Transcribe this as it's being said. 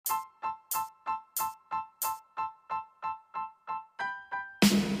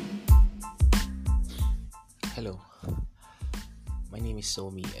Hello, my name is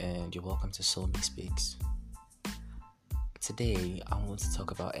Somi and you're welcome to Somi Speaks. Today I want to talk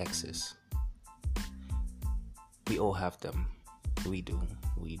about exes. We all have them. We do.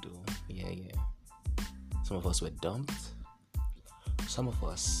 Yeah. Some of us were dumped. Some of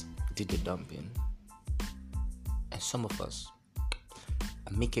us did the dumping. And some of us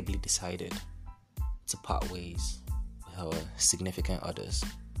amicably decided to part ways with our significant others.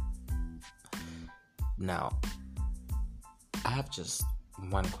 Now, I have just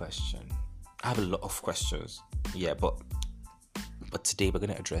one question. I have a lot of questions, but today we're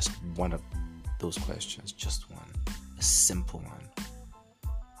going to address one of those questions, just one, a simple one.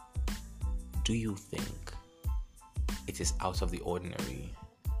 Do you think it is out of the ordinary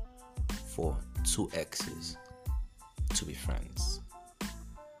for two exes to be friends,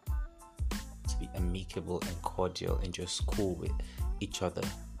 to be amicable and cordial and just cool with each other?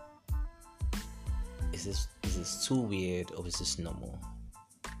 Is this too weird or is this normal?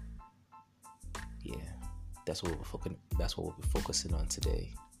 Yeah, that's what we'll be focusing on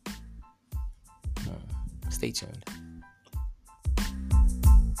today. Stay tuned.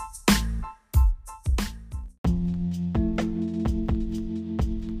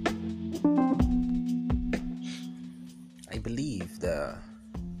 I believe that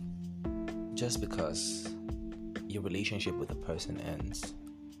just because your relationship with a person ends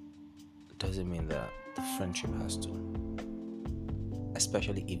doesn't mean that the friendship has to.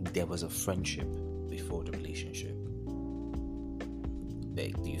 Especially if there was a friendship before the relationship.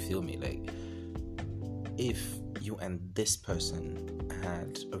 Like, do you feel me? Like, if you and this person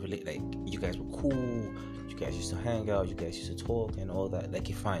had a you guys were cool, you guys used to hang out, you guys used to talk and all that.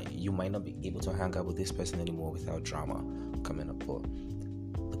 Like, fine, you might not be able to hang out with this person anymore without drama coming up, but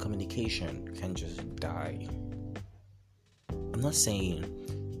the communication can just die. I'm not saying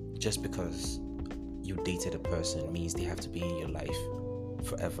just because you dated a person means they have to be in your life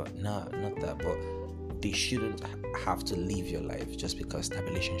forever. Nah, not that, but they shouldn't have to leave your life just because that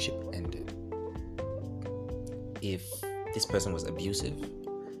relationship ended. If this person was abusive,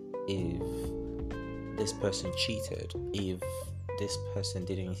 if this person cheated, if this person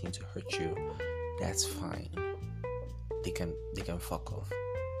did anything to hurt you, that's fine. They can fuck off.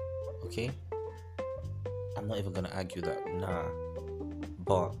 Okay? I'm not even gonna argue that, nah.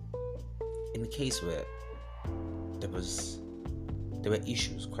 But in the case where there were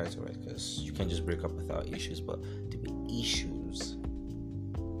issues, quite alright, because you can't just break up without issues, but there were issues.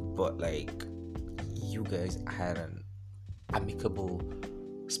 But like, you guys had an amicable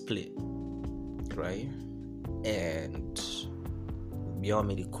split, right? And we all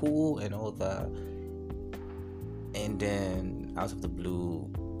made it cool and all that. And then out of the blue,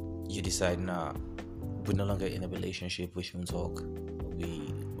 you decide, nah, we're no longer in a relationship, we shouldn't talk.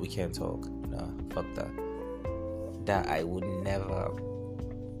 We can't talk. Nah, fuck that. That I would never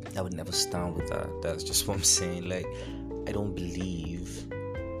stand with that. That's just what I'm saying. Like, I don't believe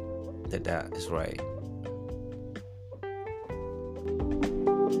that is right.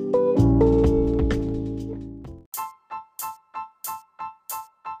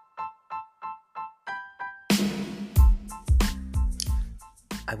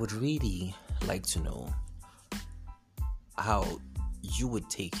 I would really like to know how you would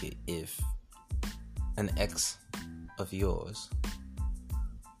take it if an ex of yours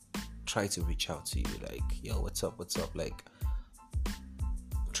tried to reach out to you, like, yo, what's up, like,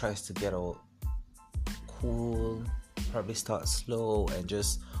 tries to get all cool, probably start slow and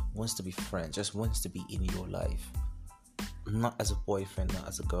just wants to be friends, just wants to be in your life, not as a boyfriend, not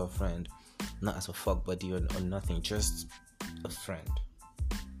as a girlfriend, not as a fuck buddy or nothing, just a friend.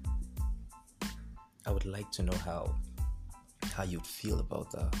 I would like to know how you'd feel about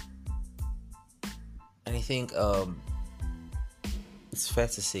that. And I think it's fair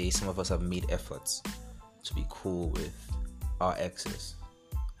to say some of us have made efforts to be cool with our exes.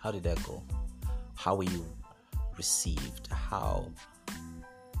 How did that go? How were you received? How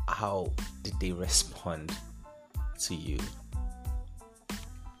did they respond to you?